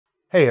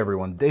Hey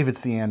everyone, David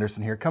C.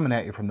 Anderson here, coming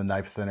at you from the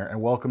KnifeCenter,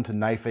 and welcome to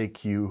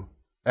KniFAQ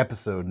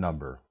episode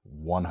number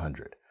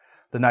 100,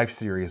 the knife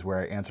series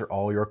where I answer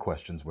all your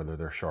questions, whether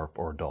they're sharp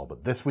or dull.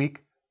 But this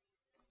week,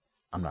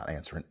 I'm not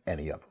answering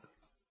any of them.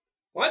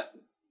 What?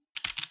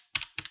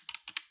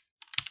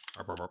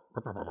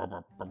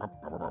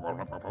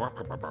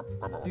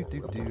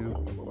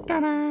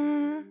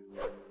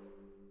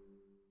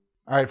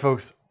 All right,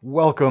 folks,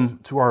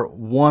 welcome to our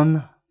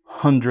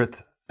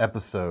 100th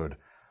episode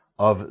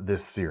of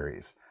this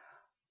series.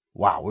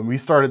 Wow, when we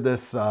started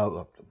this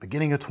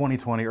beginning of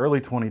 2020, early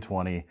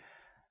 2020,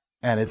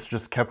 and it's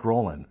just kept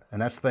rolling.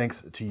 And that's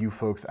thanks to you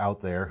folks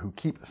out there who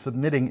keep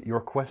submitting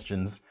your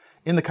questions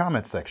in the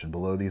comments section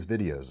below these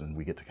videos. And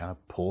we get to kind of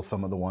pull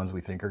some of the ones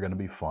we think are going to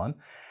be fun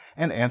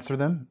and answer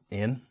them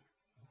in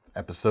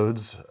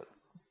episodes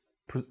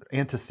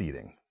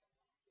anteceding.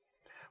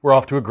 We're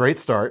off to a great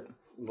start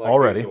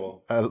already.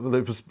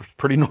 It was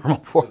pretty normal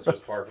for us. This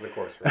is just par for the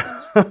course for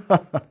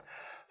us.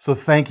 So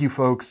thank you,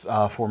 folks,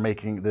 for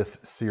making this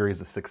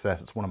series a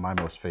success. It's one of my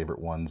most favorite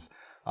ones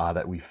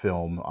that we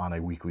film on a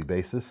weekly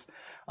basis.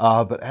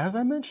 But as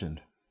I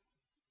mentioned,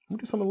 we'll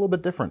do something a little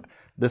bit different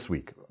this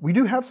week. We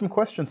do have some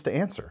questions to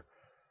answer,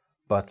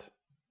 but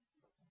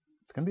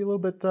it's going to be a little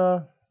bit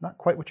not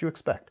quite what you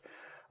expect.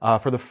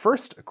 For the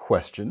first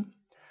question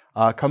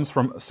comes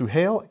from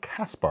Suhail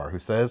Kaspar, who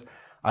says,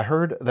 I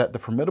heard that the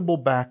formidable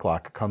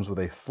backlock comes with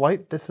a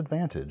slight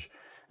disadvantage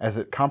as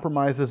it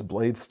compromises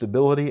blade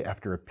stability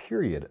after a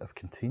period of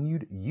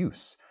continued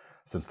use,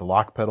 since the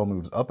lock pedal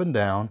moves up and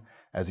down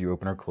as you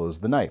open or close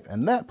the knife,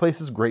 and that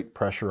places great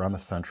pressure on the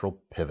central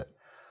pivot.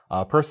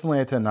 Personally,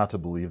 I tend not to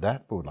believe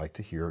that, but would like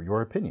to hear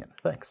your opinion.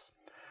 Thanks.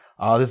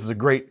 This is a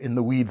great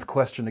in-the-weeds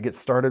question to get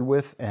started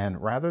with, and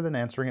rather than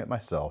answering it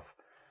myself,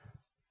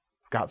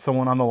 I've got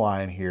someone on the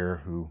line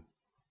here who,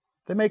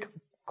 they make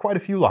quite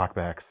a few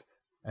lockbacks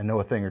and know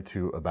a thing or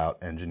two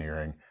about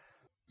engineering.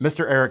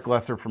 Mr. Eric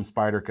Glesser from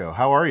Spyderco.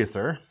 How are you,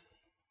 sir?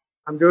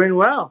 I'm doing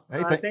well.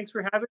 Hey, thanks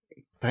for having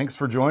me. Thanks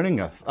for joining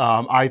us.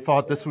 I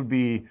thought this would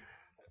be,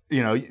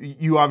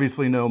 you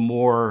obviously know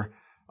more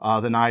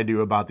than I do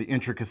about the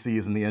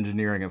intricacies and the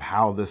engineering of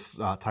how this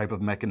type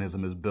of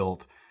mechanism is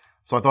built.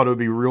 So I thought it would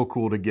be real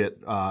cool to get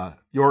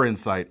your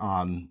insight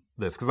on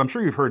this, because I'm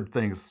sure you've heard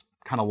things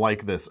kind of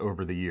like this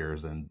over the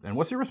years. And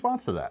what's your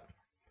response to that?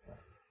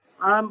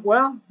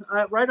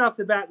 Right off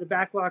the bat, the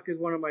backlock is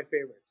one of my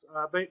favorites.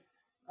 But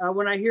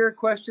when I hear a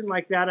question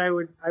like that, I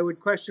would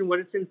question what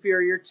it's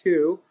inferior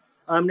to.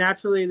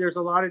 Naturally, there's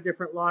a lot of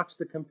different locks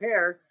to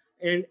compare,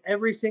 and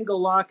every single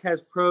lock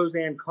has pros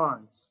and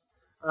cons.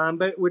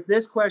 But with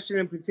this question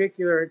in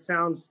particular, it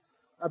sounds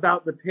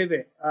about the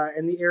pivot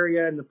and the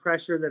area and the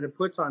pressure that it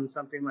puts on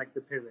something like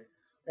the pivot.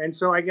 And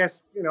so I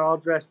guess, I'll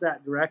address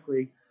that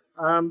directly.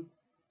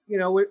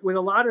 With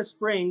a lot of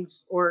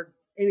springs or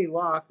any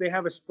lock, they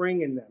have a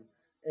spring in them.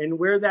 And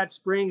where that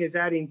spring is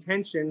adding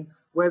tension,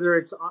 whether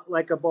it's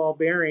like a ball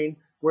bearing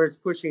where it's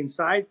pushing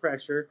side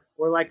pressure,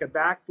 or like a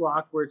back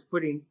block where it's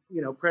putting,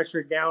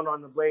 pressure down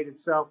on the blade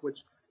itself,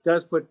 which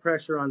does put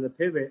pressure on the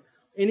pivot.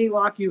 Any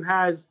lock you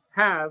does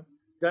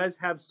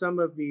have some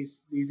of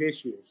these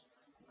issues.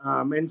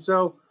 And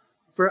so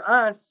for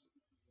us,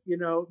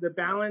 the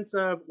balance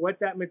of what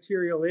that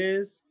material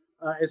is,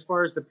 as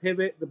far as the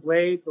pivot, the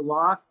blade, the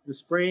lock, the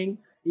spring,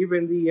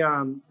 even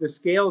the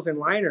scales and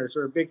liners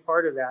are a big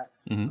part of that,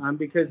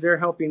 because they're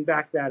helping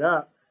back that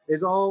up,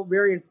 is all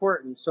very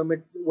important. So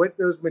what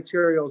those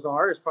materials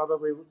are is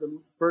probably the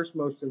first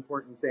most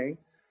important thing.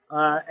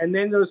 And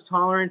then those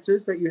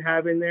tolerances that you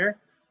have in there,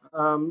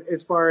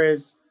 as far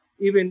as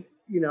even,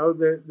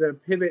 the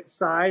pivot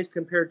size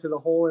compared to the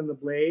hole in the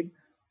blade.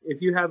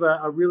 If you have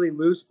a really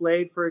loose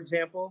blade, for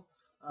example,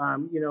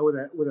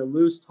 with a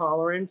loose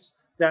tolerance,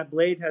 that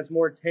blade has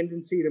more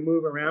tendency to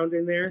move around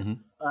in there.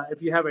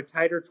 If you have a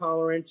tighter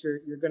tolerance,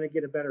 you're going to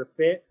get a better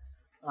fit.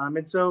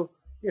 And so,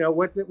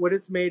 what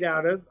it's made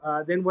out of,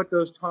 then what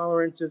those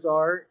tolerances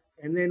are,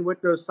 and then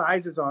what those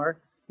sizes are.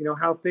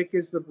 How thick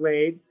is the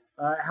blade?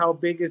 How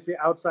big is the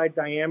outside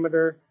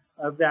diameter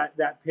of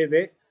that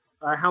pivot?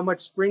 How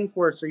much spring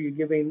force are you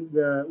giving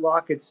the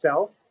lock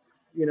itself?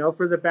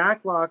 For the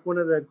back lock, one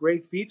of the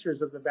great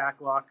features of the back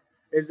lock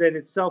is that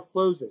it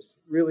self-closes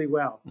really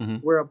well.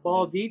 Where a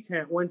ball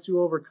detent, once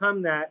you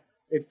overcome that,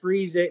 it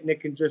frees it and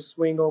it can just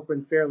swing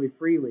open fairly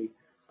freely.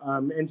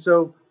 And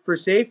so for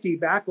safety,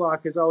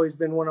 backlock has always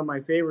been one of my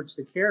favorites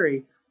to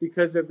carry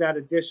because of that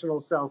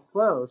additional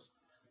self-close.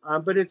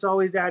 But it's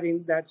always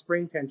adding that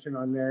spring tension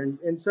on there.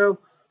 And so,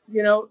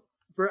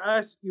 for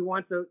us, you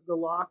want the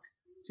lock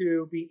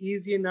to be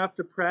easy enough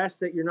to press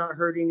that you're not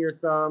hurting your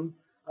thumb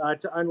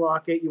to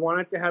unlock it. You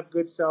want it to have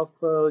good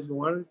self-close. You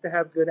want it to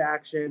have good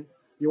action.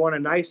 You want a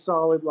nice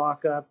solid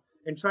lockup,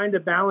 and trying to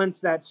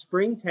balance that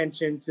spring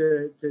tension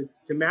to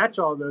match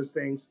all those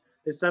things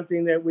is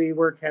something that we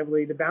work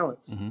heavily to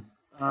balance.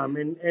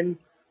 And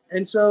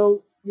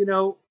so,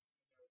 it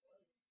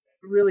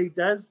really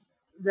does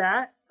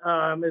that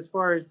as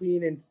far as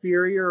being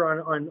inferior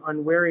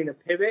on wearing a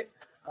pivot.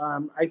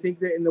 I think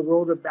that in the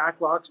world of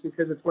backlocks,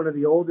 because it's one of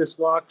the oldest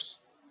locks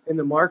in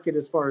the market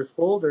as far as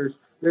folders,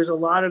 there's a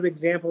lot of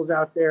examples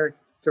out there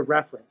to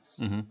reference.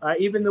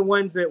 Even the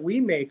ones that we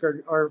make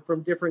are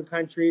from different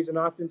countries, and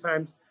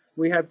oftentimes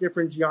we have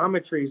different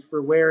geometries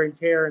for wear and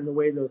tear and the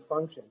way those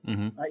function,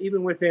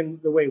 even within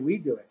the way we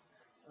do it.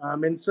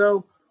 And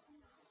so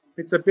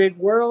it's a big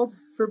world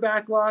for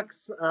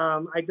backlocks.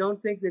 I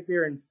don't think that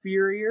they're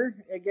inferior,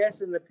 I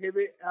guess, in the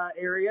pivot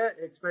area,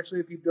 especially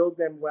if you build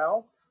them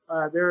well.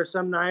 There are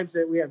some knives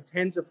that we have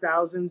tens of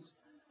thousands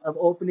of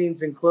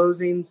openings and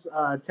closings,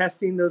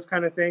 testing those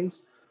kind of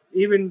things.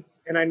 Even,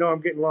 and I know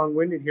I'm getting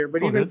long-winded here,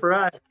 but even for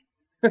us,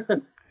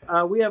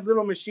 we have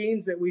little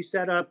machines that we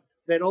set up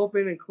that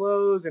open and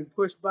close and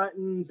push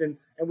buttons, and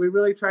we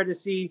really try to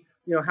see,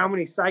 how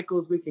many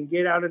cycles we can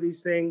get out of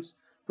these things.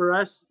 For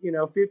us,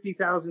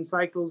 50,000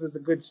 cycles is a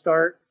good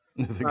start.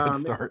 It's a good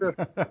start.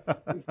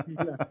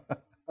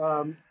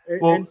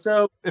 And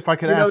so, if I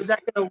could ask, is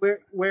that going to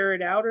wear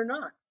it out or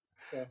not?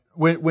 So.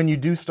 When you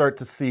do start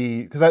to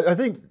see, because I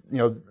think,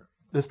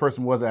 this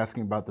person was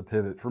asking about the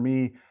pivot. For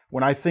me,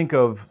 when I think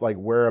of like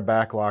where a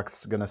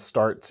backlock's going to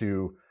start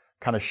to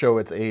kind of show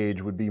its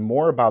age, would be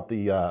more about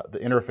the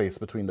interface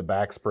between the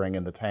back spring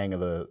and the tang of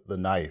the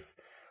knife.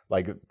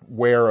 Like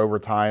wear over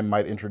time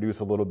might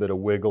introduce a little bit of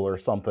wiggle or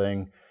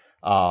something.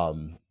 But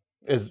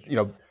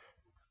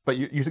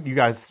you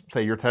guys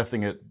say you're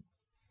testing it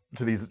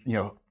to these,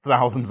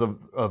 thousands of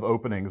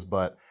openings,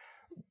 but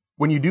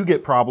when you do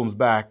get problems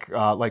back,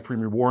 like from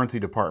your warranty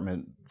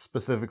department,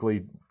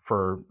 specifically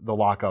for the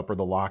lockup or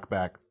the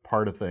lockback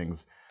part of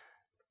things,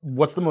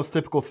 what's the most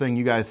typical thing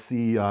you guys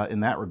see in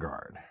that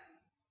regard?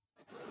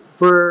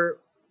 For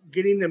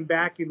getting them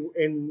back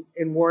in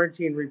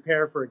warranty and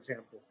repair, for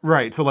example.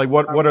 Right. So, like,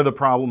 what are the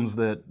problems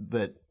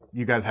that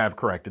you guys have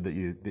corrected that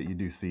you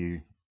do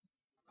see?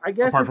 I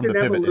guess it's an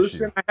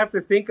evolution. I have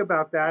to think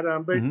about that.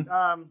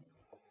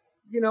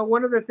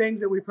 One of the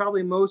things that we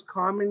probably most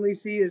commonly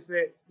see is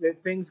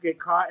that things get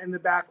caught in the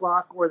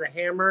backlock or the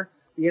hammer,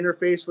 the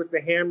interface with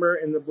the hammer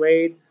and the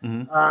blade.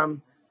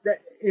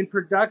 That in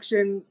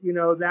production,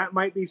 that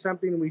might be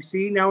something we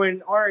see. Now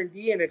in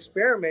R&D and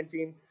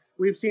experimenting,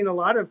 we've seen a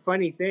lot of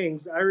funny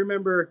things. I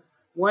remember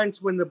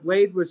once when the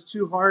blade was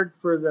too hard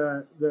for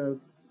the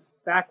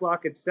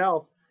backlock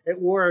itself, it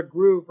wore a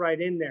groove right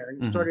in there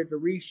and started to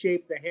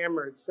reshape the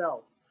hammer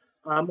itself.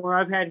 Or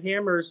I've had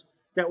hammers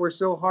that were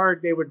so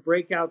hard they would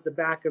break out the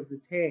back of the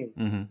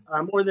tang.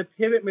 Or the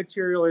pivot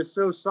material is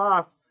so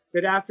soft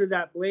that after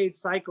that blade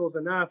cycles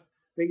enough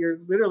that you're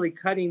literally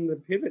cutting the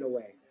pivot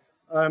away.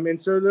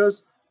 And so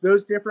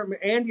those different,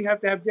 and you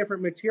have to have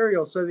different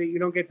materials so that you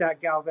don't get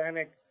that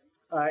galvanic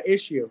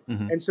issue.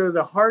 And so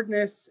the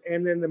hardness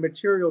and then the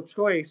material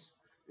choice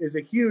is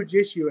a huge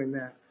issue in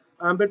that.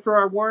 But for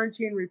our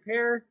warranty and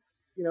repair,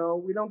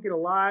 we don't get a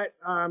lot.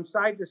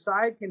 Side to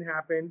side can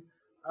happen.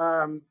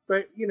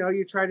 But,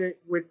 you try to,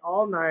 with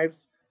all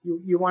knives,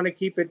 you want to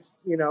keep it,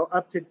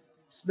 up to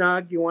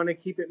snug. You want to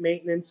keep it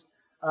maintenance.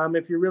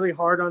 If you're really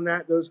hard on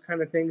that, those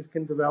kind of things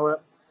can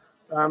develop.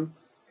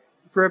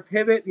 For a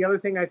pivot, the other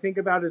thing I think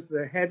about is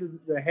the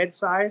head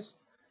size.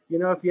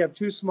 If you have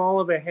too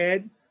small of a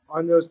head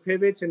on those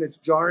pivots and it's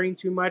jarring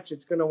too much,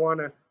 it's going to want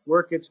to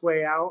work its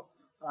way out.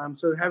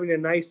 So having a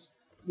nice,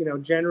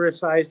 generous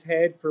sized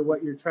head for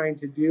what you're trying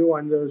to do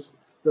on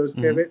those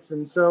pivots.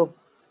 And so,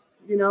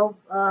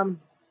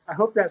 I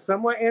hope that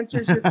somewhat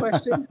answers your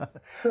question.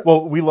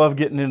 Well, we love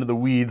getting into the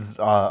weeds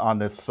on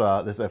this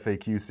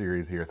FAQ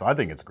series here, so I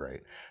think it's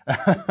great.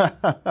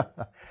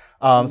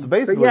 So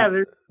basically,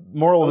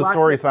 moral of the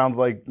story sounds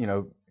like,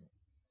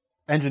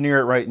 engineer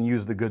it right and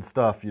use the good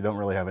stuff. You don't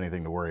really have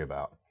anything to worry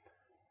about.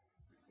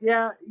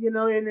 Yeah,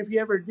 and if you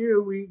ever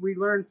do, we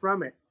learn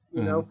from it.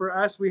 For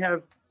us, we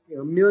have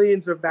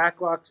millions of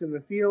backlocks in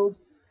the field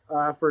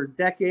for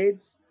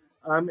decades,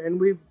 and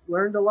we've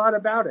learned a lot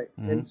about it.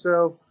 And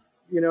so,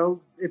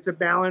 it's a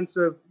balance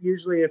of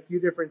usually a few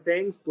different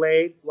things: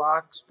 blade,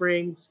 lock,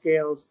 spring,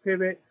 scales,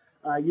 pivot.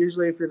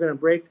 Usually if you're going to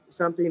break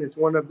something, it's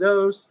one of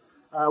those.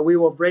 We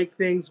will break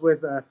things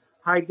with a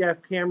high-def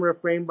camera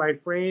frame by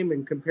frame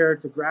and compare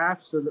it to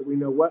graphs so that we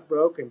know what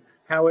broke and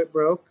how it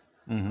broke,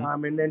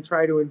 and then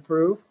try to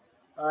improve.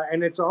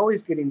 And it's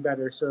always getting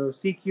better. So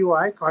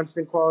CQI,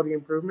 constant quality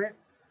improvement.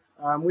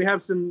 We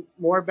have some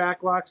more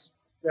backlocks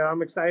that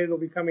I'm excited will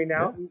be coming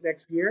out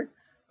next year.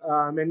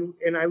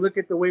 And I look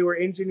at the way we're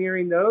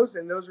engineering those,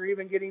 and those are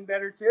even getting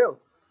better too.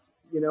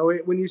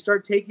 When you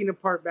start taking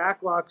apart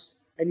backlocks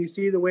and you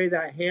see the way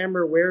that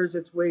hammer wears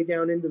its way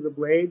down into the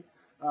blade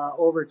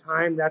over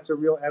time, that's a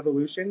real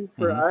evolution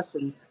for us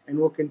and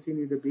will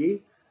continue to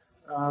be.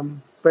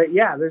 But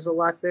yeah, there's a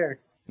lot there.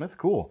 That's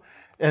cool.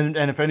 And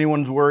if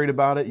anyone's worried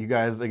about it, you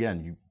guys,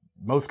 again,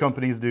 most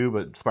companies do,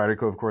 but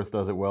Spyderco, of course,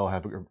 does it well,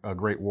 have a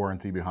great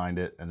warranty behind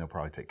it, and they'll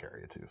probably take care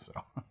of you too. So,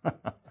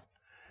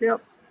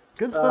 yep.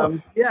 Good stuff.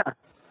 Yeah.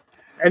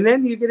 And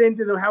then you get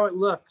into how it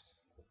looks.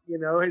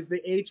 Is the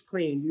H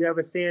clean? Do you have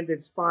a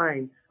sanded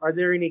spine? Are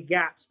there any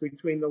gaps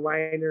between the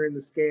liner and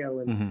the scale?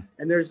 And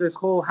there's this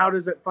whole, how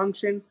does it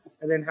function?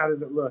 And then how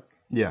does it look?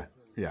 Yeah.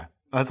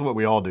 That's what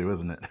we all do,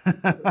 isn't it?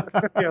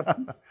 Yeah.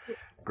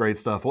 Great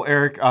stuff. Well,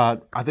 Eric,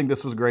 I think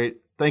this was great.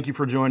 Thank you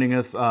for joining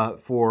us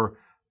for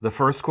the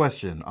first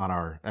question on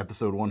our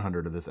episode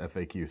 100 of this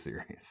FAQ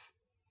series.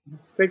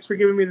 Thanks for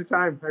giving me the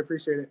time. I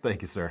appreciate it.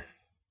 Thank you, sir.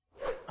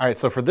 All right,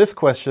 so for this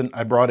question,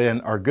 I brought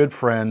in our good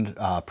friend,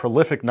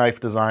 prolific knife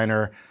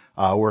designer,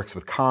 works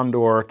with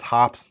Condor,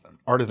 Tops,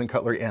 Artisan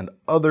Cutlery, and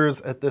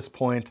others at this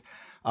point,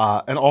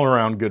 an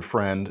all-around good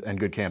friend and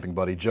good camping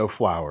buddy, Joe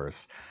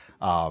Flowers.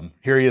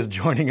 Here he is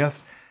joining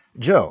us.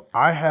 Joe,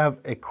 I have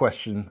a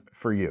question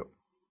for you.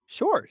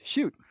 Sure,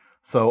 shoot.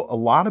 So a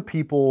lot of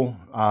people,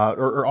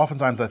 or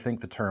oftentimes I think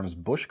the terms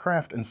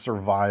bushcraft and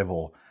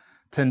survival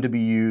tend to be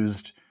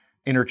used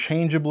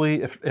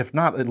interchangeably, if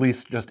not at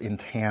least just in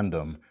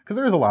tandem, because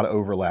there is a lot of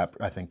overlap,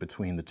 I think,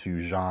 between the two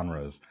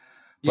genres.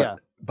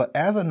 But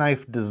as a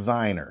knife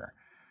designer,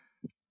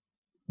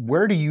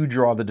 where do you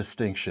draw the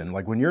distinction?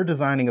 Like when you're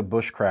designing a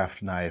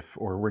bushcraft knife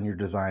or when you're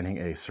designing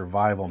a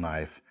survival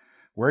knife,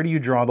 where do you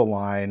draw the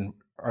line?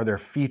 Are there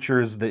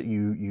features that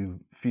you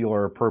feel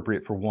are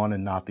appropriate for one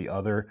and not the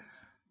other?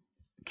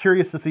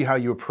 Curious to see how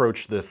you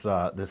approach this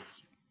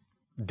this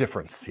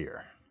difference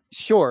here.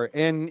 Sure.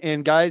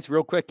 And guys,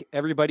 real quick,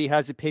 everybody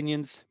has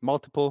opinions,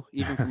 multiple,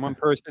 even from one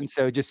person.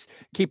 So just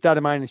keep that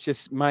in mind. It's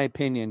just my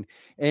opinion.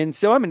 And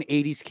so I'm an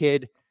 80s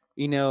kid.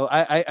 You know,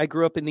 I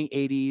grew up in the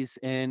 80s,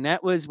 and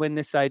that was when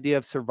this idea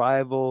of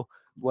survival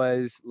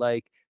was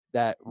like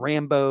that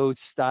Rambo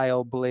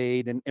style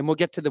blade. And we'll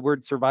get to the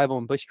word survival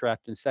and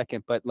bushcraft in a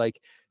second. But like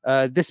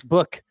this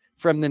book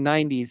from the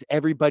 90s,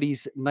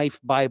 Everybody's Knife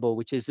Bible,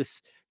 which is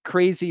this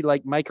crazy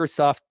like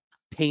Microsoft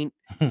Paint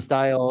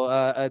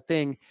style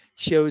thing,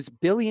 shows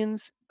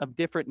billions of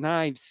different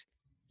knives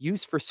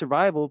used for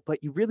survival,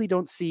 but you really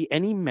don't see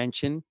any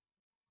mention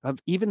of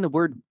even the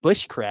word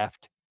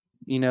bushcraft,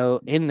 you know,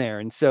 in there.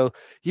 And so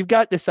you've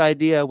got this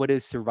idea, what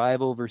is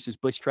survival versus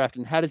bushcraft,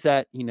 and how does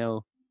that, you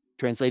know,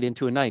 translate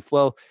into a knife?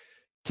 Well,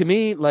 to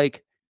me,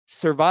 like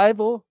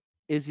survival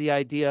is the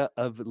idea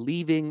of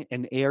leaving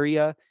an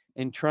area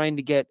and trying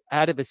to get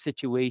out of a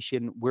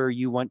situation where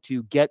you want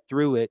to get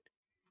through it,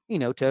 you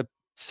know, to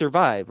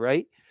survive,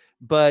 right?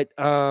 But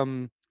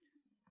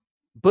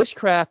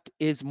bushcraft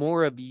is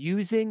more of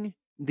using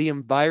the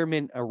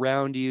environment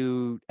around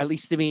you, at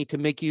least to me, to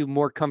make you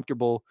more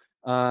comfortable.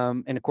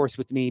 And of course,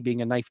 with me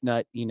being a knife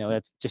nut, you know,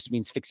 that just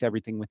means fix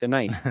everything with a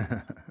knife.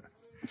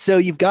 So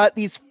you've got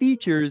these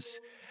features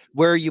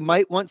where you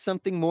might want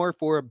something more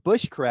for a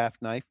bushcraft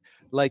knife,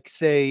 like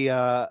say,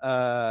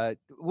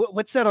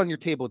 what's that on your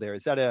table there?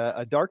 Is that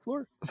a dark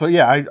lore? So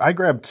yeah, I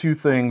grabbed two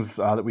things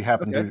that we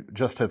happen to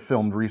just have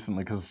filmed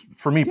recently, because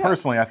for me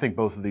personally, I think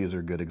both of these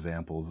are good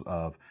examples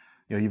of,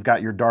 you know, you've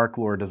got your dark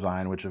lore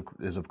design, which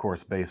is of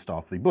course based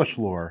off the bush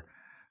lore,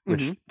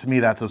 which to me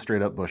that's a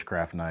straight up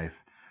bushcraft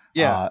knife.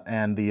 Yeah.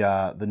 And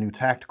the new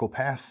Tactical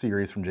Pass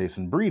series from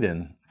Jason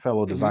Breeden,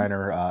 fellow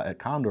designer at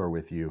Condor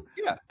with you.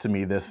 Yeah. To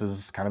me, this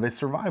is kind of a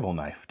survival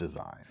knife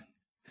design.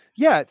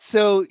 Yeah,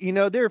 so you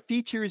know there are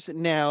features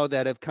now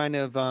that have kind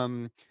of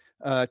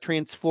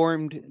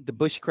transformed the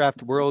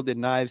bushcraft world in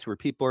knives, where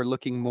people are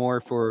looking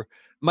more for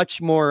much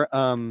more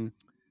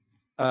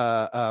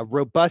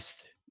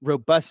robust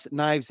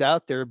knives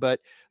out there. But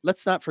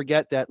let's not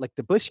forget that like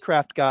the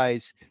bushcraft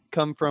guys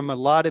come from a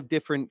lot of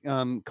different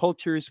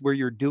cultures where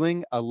you're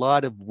doing a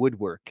lot of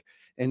woodwork,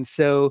 and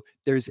so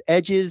there's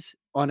edges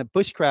on a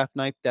bushcraft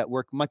knife that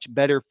work much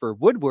better for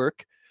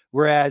woodwork,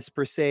 whereas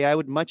per se I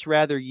would much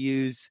rather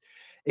use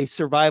a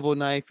survival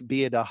knife,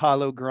 be it a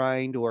hollow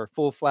grind or a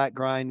full flat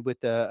grind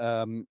with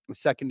a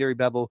secondary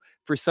bevel,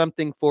 for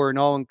something for an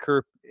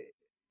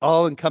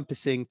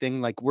all-encompassing thing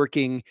like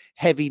working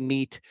heavy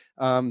meat,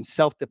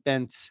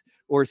 self-defense,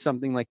 or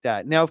something like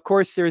that. Now, of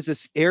course, there's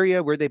this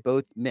area where they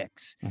both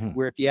mix,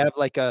 where if you have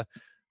like a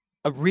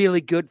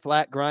really good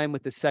flat grind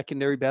with a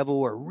secondary bevel,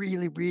 or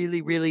really,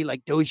 really, really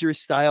like Dozier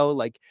style,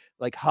 like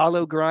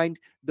hollow grind,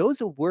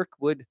 those will work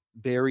wood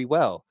very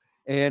well.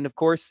 And of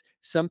course,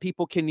 some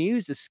people can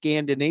use a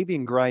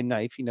Scandinavian grind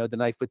knife, you know, the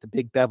knife with the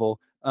big bevel,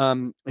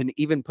 and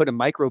even put a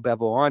micro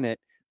bevel on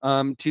it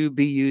to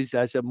be used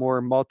as a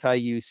more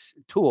multi-use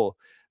tool.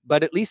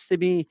 But at least to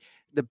me,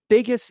 the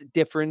biggest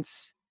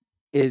difference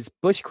is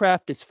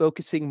bushcraft is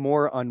focusing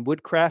more on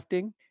wood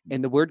crafting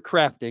and the word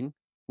crafting,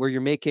 where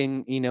you're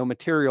making, you know,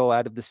 material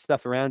out of the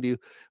stuff around you,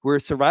 where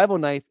a survival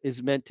knife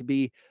is meant to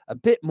be a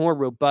bit more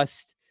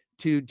robust,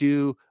 to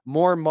do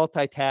more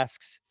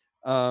multitasks.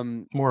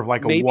 More of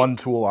like a one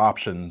tool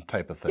option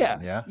type of thing.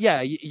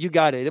 Yeah. You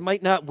got it. It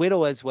might not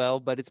whittle as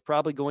well, but it's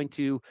probably going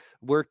to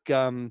work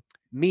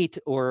meat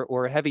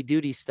or heavy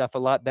duty stuff a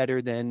lot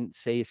better than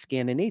say a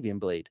Scandinavian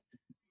blade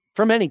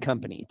from any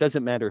company. It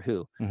doesn't matter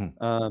who.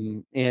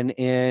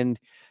 And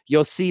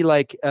you'll see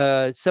like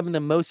some of the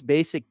most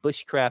basic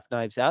bushcraft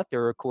knives out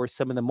there are, of course,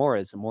 some of the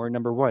Moras, Mora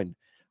 #1.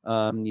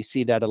 You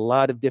see that a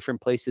lot of different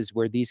places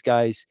where these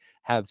guys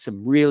have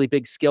some really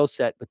big skill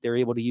set, but they're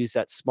able to use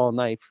that small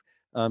knife,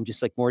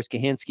 just like Morris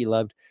Kahansky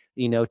loved,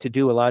 you know, to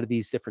do a lot of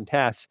these different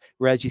tasks.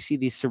 Whereas you see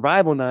these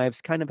survival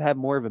knives kind of have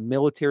more of a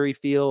military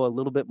feel, a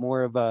little bit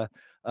more of a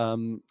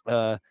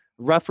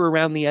rougher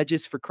around the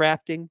edges for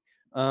crafting.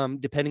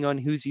 depending on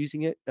who's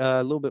using it,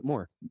 a little bit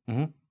more.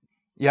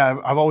 Yeah,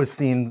 I've always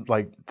seen,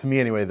 like, to me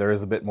anyway, there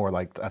is a bit more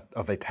like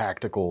of a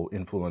tactical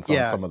influence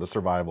on some of the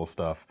survival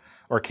stuff,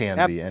 or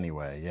can be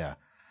anyway. Yeah.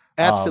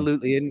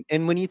 Absolutely.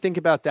 And when you think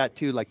about that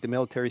too, like the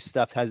military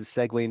stuff has a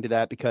segue into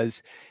that,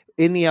 because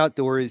in the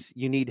outdoors,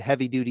 you need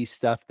heavy duty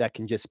stuff that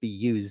can just be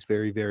used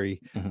very,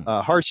 very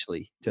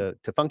harshly to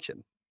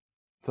function.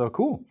 So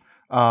cool.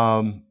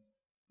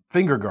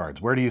 Finger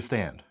guards, where do you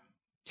stand?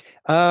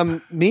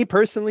 Me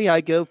personally,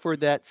 I go for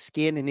that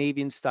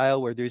Scandinavian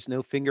style where there's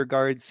no finger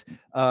guards.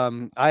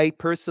 I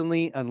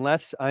personally,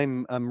 unless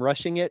I'm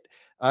rushing it,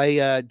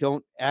 I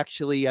don't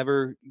actually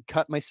ever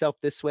cut myself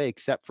this way,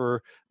 except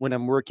for when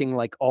I'm working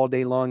like all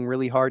day long,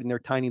 really hard, and they're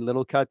tiny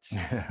little cuts.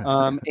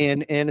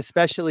 And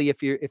especially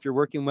if you're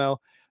working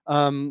well.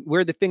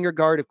 Where the finger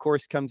guard, of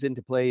course, comes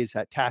into play is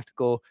that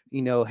tactical,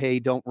 hey,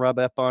 don't rub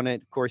up on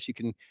it. Of course, you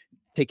can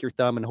take your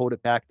thumb and hold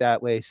it back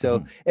that way.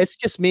 So it's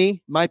just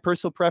me. My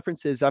personal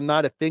preference is I'm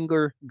not a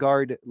finger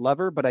guard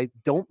lover, but I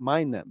don't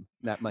mind them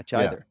that much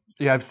either.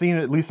 Yeah, I've seen,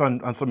 at least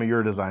on some of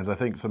your designs, I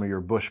think some of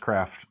your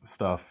Bushcraft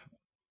stuff,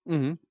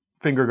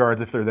 finger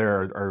guards, if they're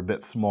there, are a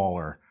bit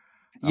smaller.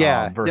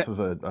 Versus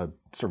a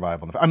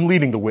survival. I'm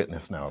leading the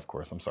witness now, of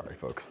course. I'm sorry,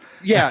 folks.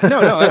 Yeah,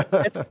 no,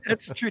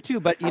 that's true too.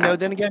 But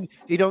then again,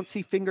 you don't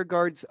see finger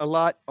guards a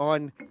lot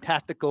on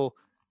tactical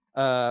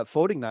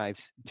folding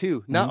knives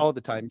too. Not all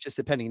the time, just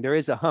depending. There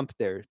is a hump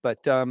there,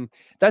 but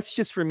that's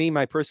just for me,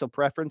 my personal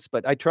preference.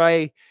 But I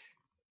try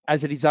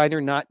as a designer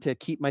not to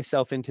keep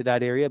myself into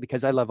that area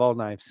because I love all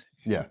knives.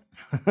 Yeah,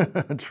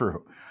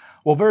 true.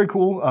 Well, very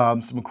cool.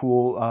 Some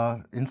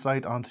cool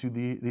insight onto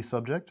the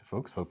subject,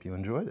 folks. Hope you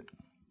enjoyed it.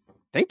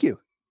 Thank you.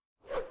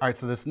 All right,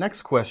 so this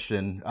next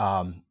question,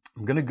 I'm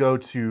going to go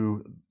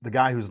to the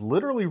guy who's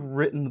literally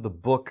written the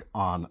book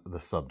on the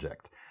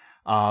subject.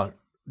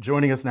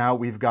 Joining us now,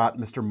 we've got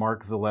Mr.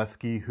 Mark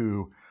Zalesky,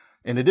 who,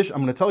 in addition,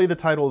 I'm going to tell you the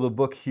title of the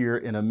book here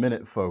in a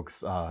minute,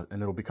 folks,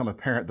 and it'll become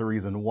apparent the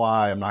reason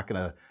why. I'm not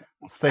going to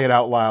say it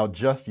out loud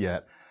just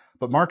yet.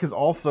 But Mark is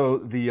also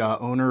the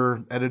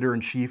owner,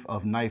 editor-in-chief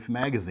of Knife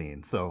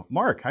Magazine. So,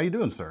 Mark, how you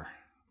doing, sir?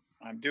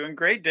 I'm doing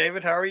great,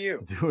 David. How are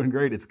you? Doing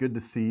great. It's good to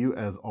see you,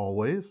 as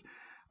always.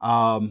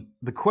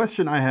 The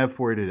question I have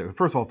for you today,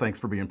 first of all, thanks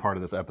for being part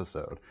of this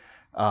episode.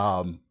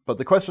 But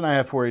the question I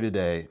have for you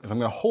today is, I'm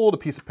going to hold a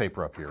piece of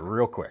paper up here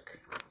real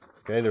quick.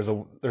 Okay, there's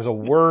a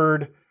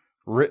word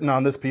written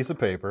on this piece of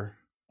paper.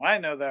 I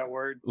know that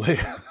word.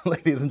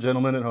 Ladies and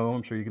gentlemen at home,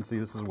 I'm sure you can see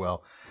this as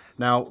well.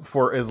 Now,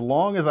 for as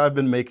long as I've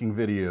been making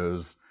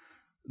videos,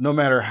 no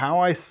matter how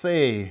I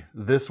say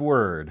this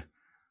word,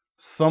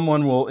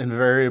 someone will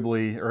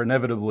invariably or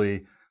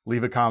inevitably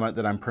leave a comment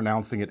that I'm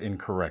pronouncing it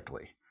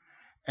incorrectly.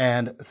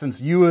 And since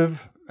you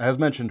have, as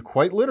mentioned,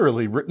 quite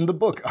literally written the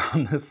book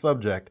on this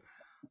subject.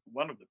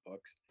 One of the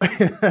books.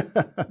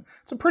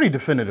 It's a pretty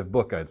definitive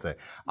book, I'd say.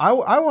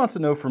 I want to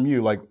know from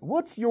you, like,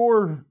 what's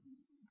your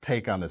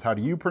take on this? How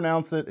do you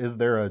pronounce it? Is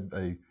there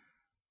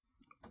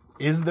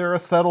a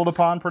settled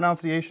upon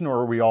pronunciation, or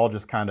are we all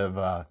just kind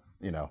of,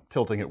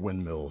 tilting at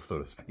windmills, so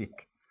to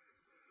speak?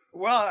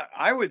 Well,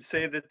 I would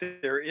say that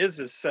there is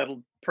a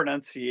settled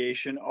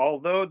pronunciation,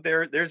 although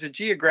there's a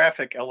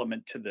geographic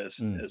element to this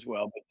as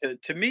well.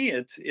 But to me,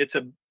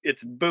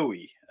 it's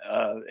Bowie,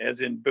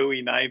 as in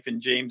Bowie knife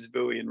and James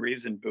Bowie and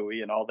Reason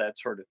Bowie and all that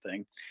sort of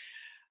thing.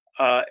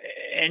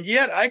 And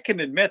yet I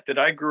can admit that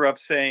I grew up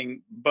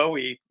saying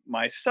Bowie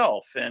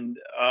myself, and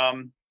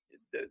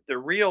the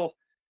real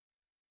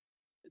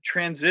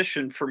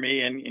transition for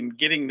me in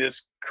getting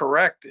this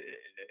correct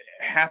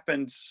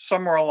happened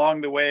somewhere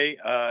along the way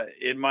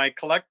in my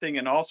collecting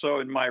and also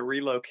in my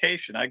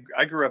relocation.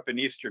 I grew up in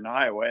Eastern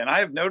Iowa, and I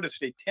have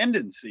noticed a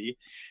tendency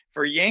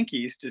for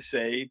Yankees to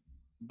say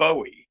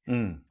Bowie.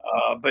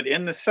 But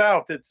in the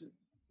South, it's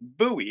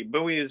Bowie.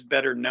 Bowie is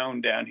better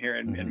known down here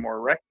and more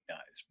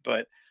recognized.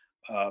 But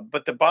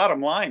the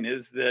bottom line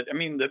is that, I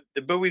mean, the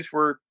Bowies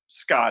were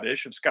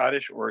Scottish, of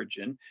Scottish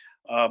origin,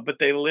 but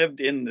they lived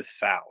in the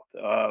South.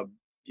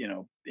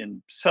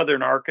 In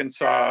southern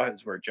Arkansas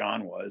is where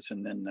John was,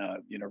 and then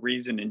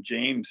Reason and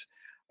James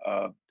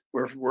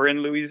were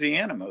in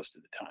Louisiana most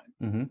of the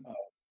time.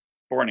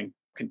 Born in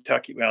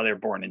Kentucky. Well, they were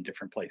born in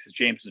different places.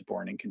 James was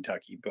born in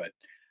Kentucky, but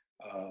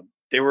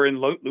they were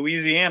in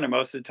Louisiana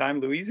most of the time.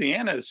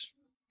 Louisiana is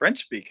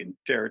French-speaking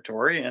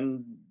territory,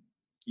 and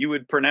you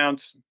would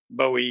pronounce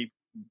Bowie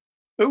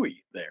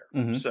there.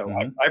 So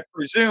I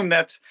presume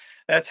that's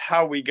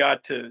how we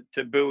got to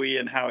Bowie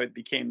and how it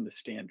became the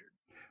standard.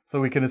 So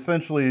we can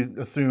essentially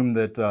assume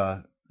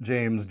that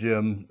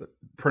Jim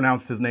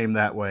pronounced his name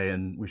that way,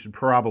 and we should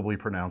probably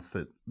pronounce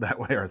it that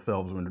way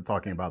ourselves when we're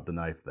talking about the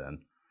knife then.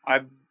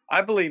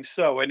 I believe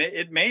so. And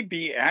it may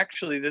be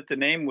actually that the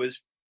name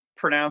was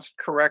pronounced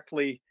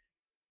correctly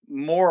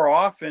more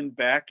often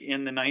back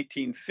in the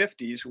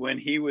 1950s when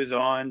he was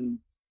on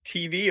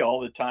TV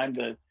all the time.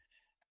 The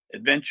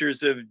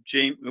Adventures of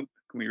James,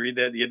 Can we read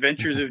that? The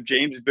Adventures of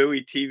James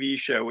Bowie TV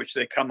show, which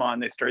they come on,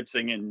 they start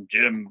singing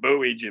Jim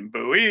Bowie,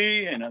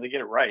 and they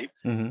get it right.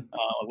 Well,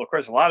 of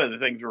course, a lot of the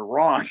things were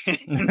wrong.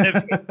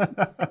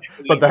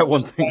 But that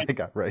one thing they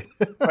got right.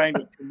 Trying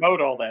to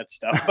promote all that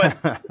stuff.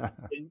 But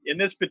in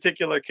this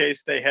particular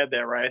case, they had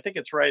that right. I think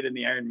it's right in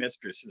the Iron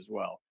Mistress as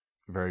well.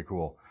 Very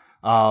cool.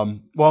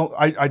 Well,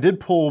 I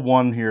did pull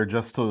one here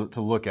just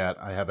to look at.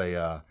 I have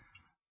a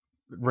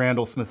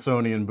Randall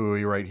Smithsonian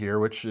Bowie right here,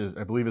 which is,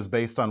 I believe is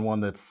based on one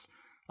that's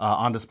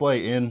on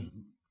display in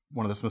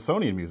one of the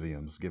Smithsonian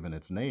museums, given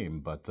its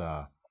name. But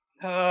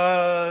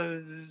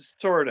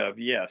sort of,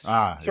 yes.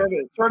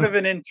 Sort of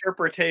an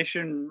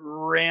interpretation,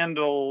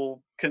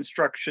 Randall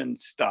construction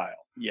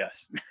style.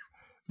 Yes.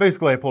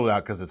 Basically, I pulled it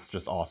out because it's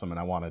just awesome, and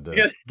I wanted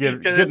to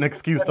get an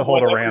excuse to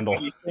hold a Randall.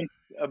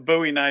 A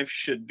Bowie knife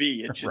should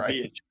be. It should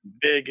be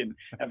big and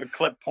have a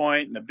clip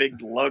point and a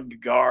big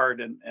lugged guard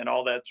and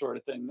all that sort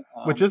of thing.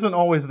 Which isn't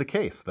always the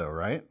case, though,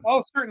 right?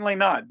 Oh, certainly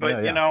not.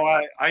 But you know,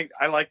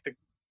 I like the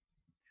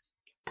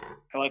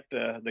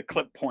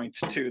clip points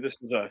too. This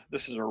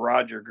is a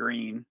Roger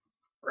Green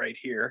right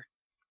here.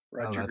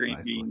 Roger Green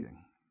nice being looking.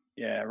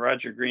 Yeah,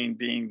 Roger Green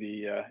being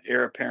the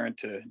heir apparent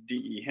to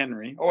D.E.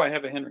 Henry. Oh, I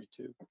have a Henry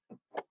too.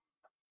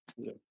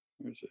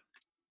 Where's it?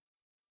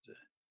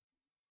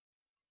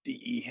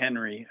 D.E.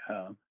 Henry.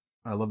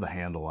 I love the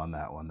handle on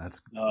that one.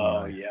 That's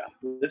nice.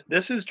 Yeah.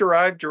 This is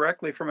derived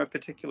directly from a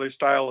particular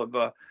style of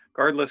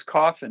guardless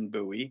coffin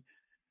Bowie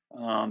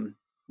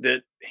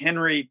that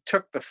Henry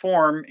took the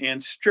form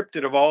and stripped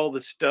it of all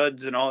the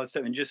studs and all that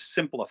stuff and just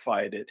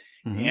simplified it.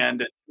 And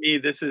to me,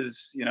 this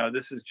is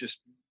just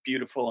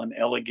beautiful and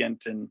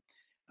elegant and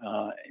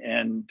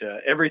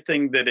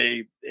everything that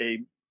a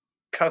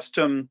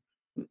custom,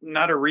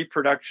 not a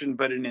reproduction,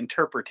 but an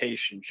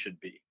interpretation should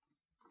be.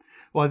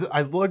 Well,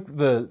 I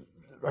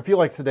feel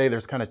like today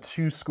there's kind of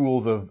two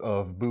schools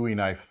of Bowie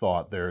knife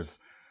thought. There's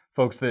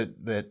folks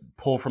that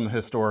pull from the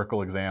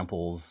historical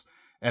examples,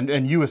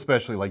 and you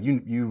especially, like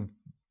you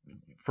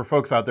for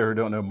folks out there who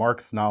don't know,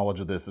 Mark's knowledge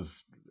of this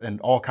is,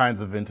 and all kinds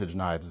of vintage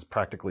knives, is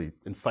practically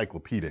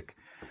encyclopedic.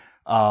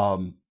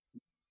 So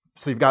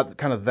you've got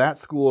kind of that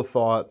school of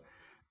thought,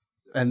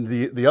 and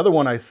the other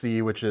one I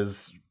see, which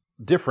is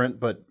different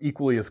but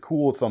equally as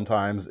cool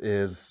sometimes,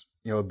 is,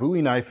 you know, a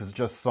Bowie knife is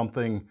just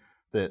something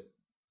that,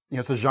 you know,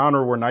 it's a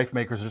genre where knife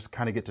makers just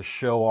kind of get to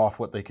show off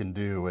what they can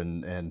do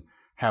and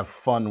have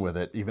fun with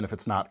it, even if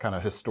it's not kind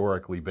of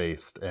historically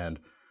based. And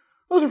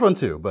those are fun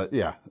too, but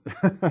yeah.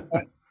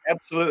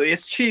 Absolutely.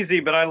 It's cheesy,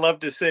 but I love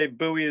to say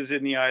Bowie is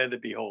in the eye of the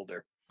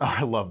beholder. Oh,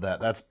 I love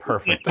that. That's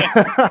perfect.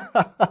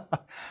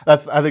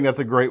 I think that's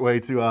a great way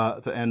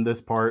to end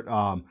this part.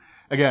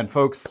 Again,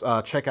 folks,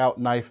 check out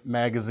Knife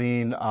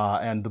Magazine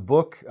and the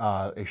book,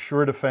 A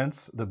Sure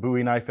Defense, The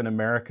Bowie Knife in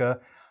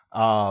America.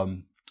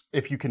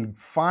 If you can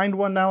find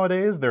one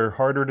nowadays, they're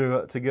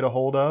harder to get a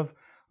hold of,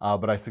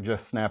 but I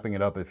suggest snapping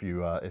it up if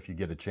you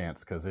get a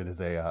chance, because it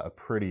is a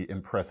pretty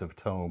impressive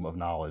tome of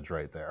knowledge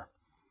right there.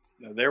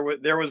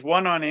 There was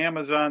one on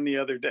Amazon the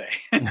other day.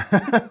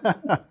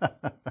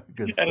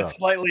 Good stuff. At a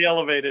slightly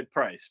elevated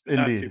price.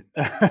 Indeed.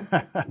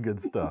 Good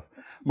stuff.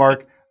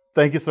 Mark,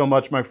 thank you so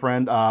much, my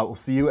friend. We'll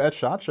see you at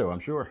SHOT Show, I'm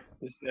sure.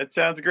 That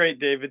sounds great,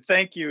 David.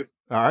 Thank you.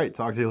 All right.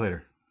 Talk to you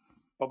later.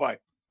 Bye-bye.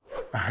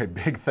 All right,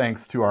 big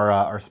thanks to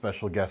our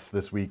special guests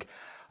this week.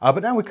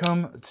 But now we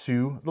come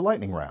to the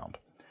lightning round.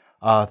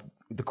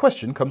 The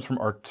question comes from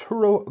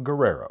Arturo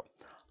Guerrero.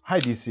 Hi,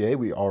 DCA.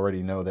 We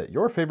already know that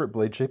your favorite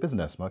blade shape is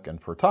Nessmuk,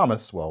 and for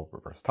Thomas, well,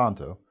 reverse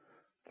Tanto.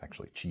 It's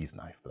actually a cheese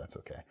knife, but that's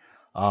okay.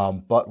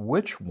 But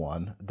which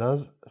one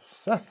does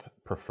Seth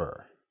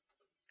prefer?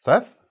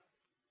 Seth?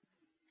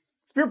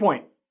 Spear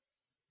point.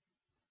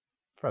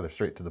 Rather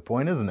straight to the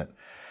point, isn't it?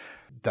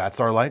 That's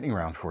our lightning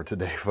round for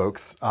today,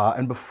 folks.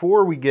 And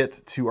before we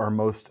get to our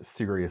most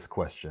serious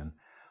question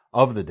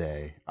of the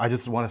day, I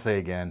just want to say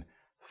again,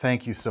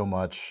 thank you so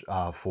much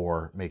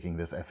for making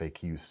this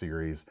FAQ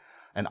series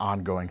an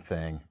ongoing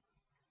thing.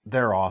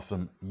 They're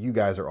awesome. You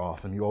guys are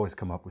awesome. You always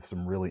come up with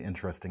some really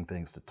interesting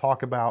things to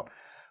talk about,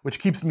 which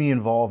keeps me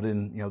involved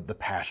in, you know, the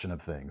passion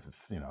of things.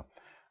 It's, you know,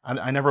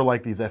 I never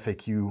like these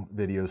FAQ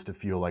videos to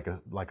feel like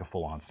a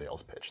full-on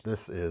sales pitch.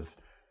 This is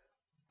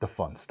the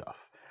fun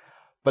stuff.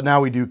 But now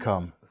we do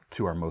come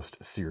to our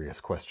most serious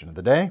question of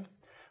the day,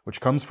 which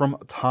comes from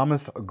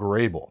Thomas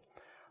Grable.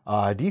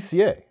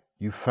 DCA,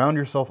 you found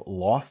yourself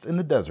lost in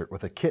the desert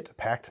with a kit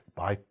packed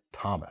by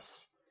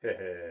Thomas.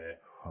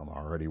 I'm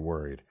already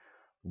worried.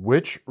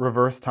 Which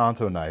reverse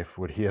Tanto knife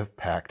would he have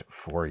packed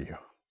for you?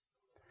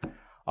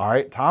 All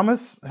right,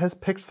 Thomas has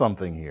picked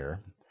something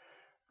here.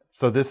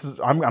 So this is,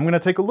 I'm going to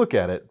take a look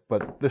at it,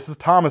 but this is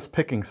Thomas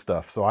picking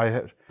stuff.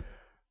 I'm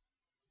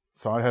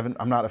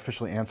not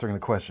officially answering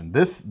the question.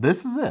 This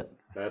is it.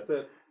 That's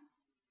it.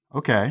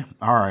 Okay.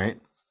 All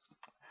right.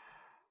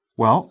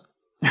 Well,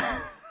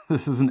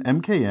 this is an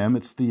MKM.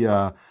 It's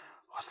the,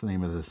 what's the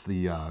name of this?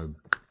 It's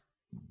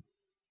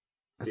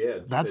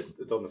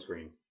on the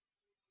screen.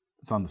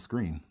 It's on the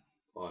screen.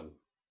 On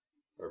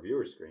our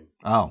viewer's screen.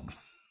 Oh,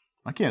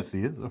 I can't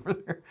see it over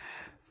there.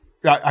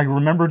 I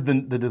remembered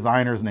the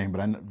designer's name,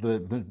 but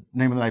the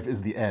name of the knife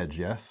is the Edge,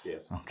 yes?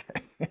 Yes.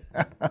 Okay.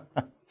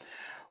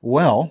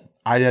 Well,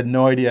 I had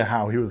no idea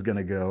how he was going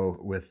to go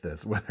with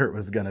this, whether it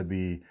was going to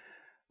be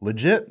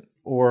legit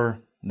or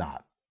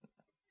not.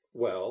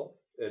 Well,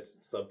 it's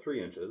sub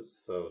 3 inches,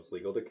 so it's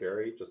legal to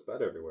carry just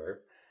about everywhere.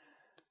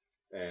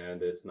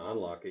 And it's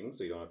non-locking,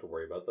 so you don't have to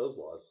worry about those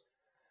laws.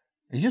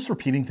 Are you just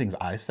repeating things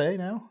I say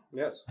now?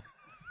 Yes.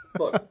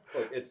 Look,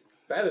 it's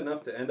bad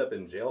enough to end up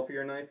in jail for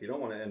your knife. You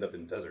don't want to end up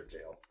in desert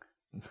jail.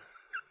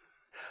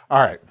 All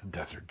right,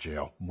 desert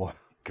jail. Well,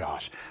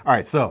 gosh. All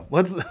right, so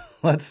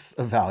let's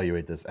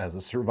evaluate this as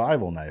a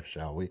survival knife,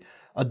 shall we?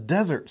 A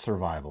desert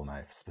survival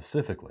knife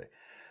specifically.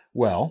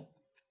 Well,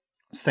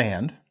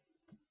 sand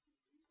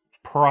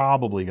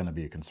probably going to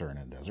be a concern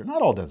in a desert.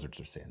 Not all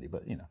deserts are sandy,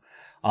 but you know,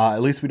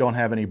 at least we don't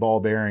have any ball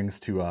bearings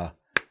to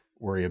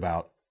worry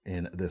about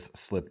in this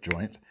slip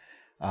joint.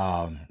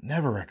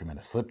 Never recommend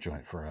a slip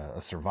joint for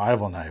a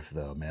survival knife,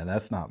 though, man.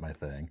 That's not my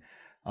thing.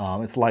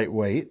 It's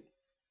lightweight,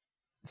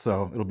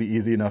 so it'll be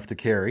easy enough to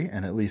carry,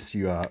 and at least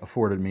you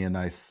afforded me a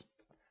nice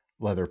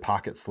leather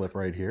pocket slip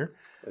right here.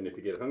 And if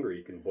you get hungry,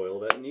 you can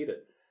boil that and eat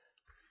it.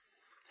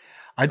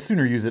 I'd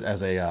sooner use it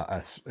as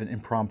an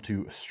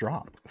impromptu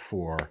strop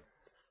for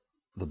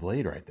the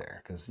blade right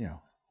there, because, you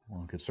know,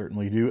 one could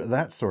certainly do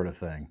that sort of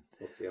thing.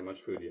 We'll see how much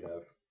food you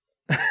have.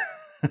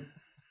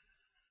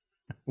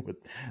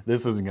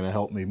 This isn't going to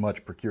help me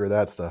much procure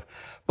that stuff.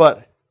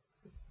 But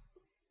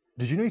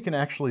did you know you can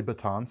actually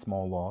baton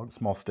small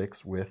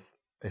sticks with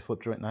a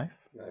slip joint knife?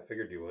 I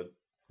figured you would.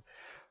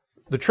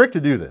 The trick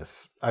to do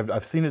this,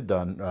 I've seen it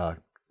done.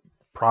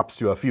 Props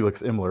to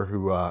Felix Imler,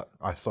 who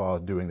I saw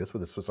doing this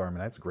with his Swiss Army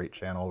knife. It's a great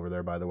channel over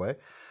there, by the way.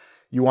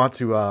 You want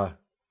to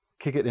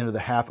kick it into the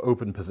half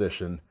open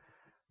position,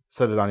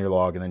 set it on your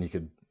log, and then you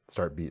could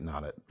start beating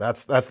on it.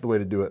 That's the way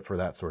to do it for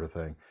that sort of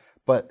thing.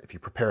 But if you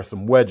prepare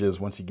some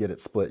wedges, once you get it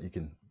split,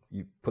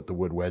 you put the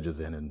wood wedges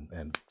in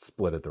and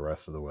split it the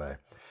rest of the way.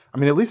 I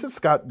mean, at least it's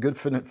got good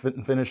fit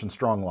and finish and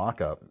strong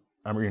lockup.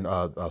 I mean,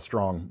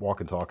 strong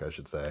walk and talk, I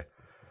should say.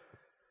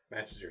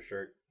 Matches your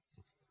shirt.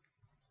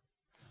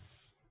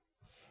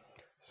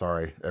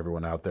 Sorry,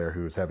 everyone out there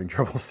who's having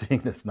trouble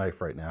seeing this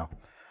knife right now.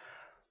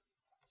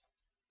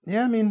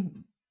 Yeah, I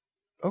mean,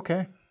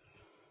 okay.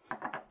 I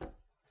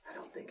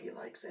don't think he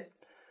likes it.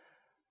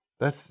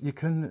 You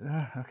couldn't,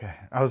 okay.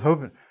 I was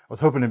hoping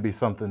it'd be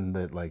something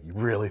that like you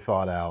really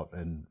thought out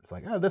and it's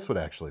like, oh, this would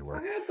actually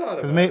work. I had thought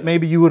about it.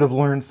 Maybe you would have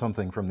learned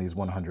something from these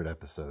 100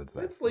 episodes.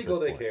 It's legal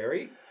to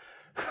carry.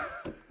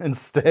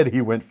 Instead,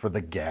 he went for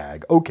the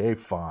gag. Okay,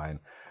 fine.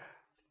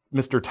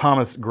 Mr.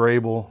 Thomas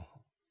Grable,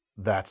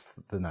 that's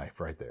the knife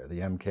right there, the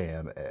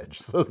MKM Edge.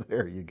 So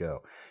there you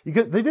go.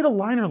 They did a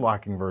liner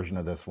locking version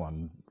of this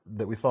one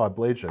that we saw at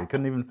Blade Show. You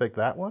couldn't even pick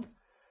that one?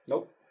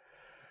 Nope.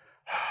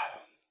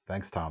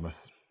 Thanks,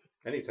 Thomas.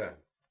 Anytime.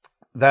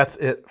 That's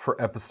it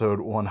for episode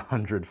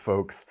 100,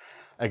 folks.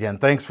 Again,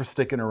 thanks for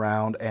sticking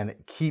around and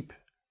keep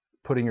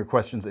putting your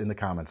questions in the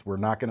comments. We're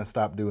not going to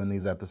stop doing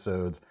these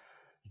episodes.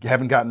 You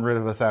haven't gotten rid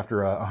of us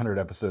after 100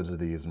 episodes of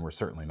these, and we're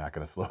certainly not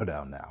going to slow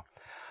down now.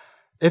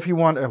 If you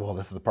want, well,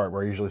 this is the part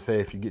where I usually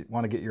say if you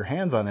want to get your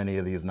hands on any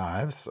of these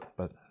knives,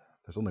 but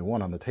there's only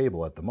one on the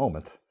table at the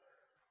moment.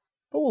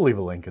 But we'll leave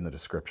a link in the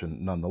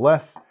description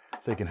nonetheless,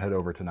 so you can head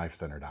over to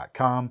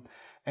KnifeCenter.com.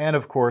 And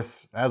of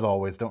course, as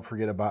always, don't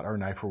forget about our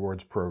Knife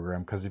Rewards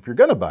program, because if you're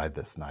going to buy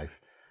this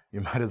knife, you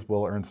might as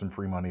well earn some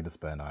free money to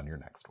spend on your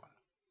next one.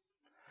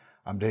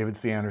 I'm David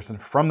C. Anderson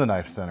from the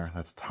Knife Center.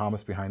 That's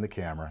Thomas behind the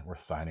camera. We're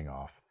signing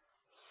off.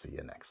 See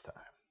you next time.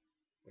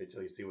 Wait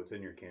till you see what's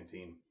in your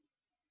canteen.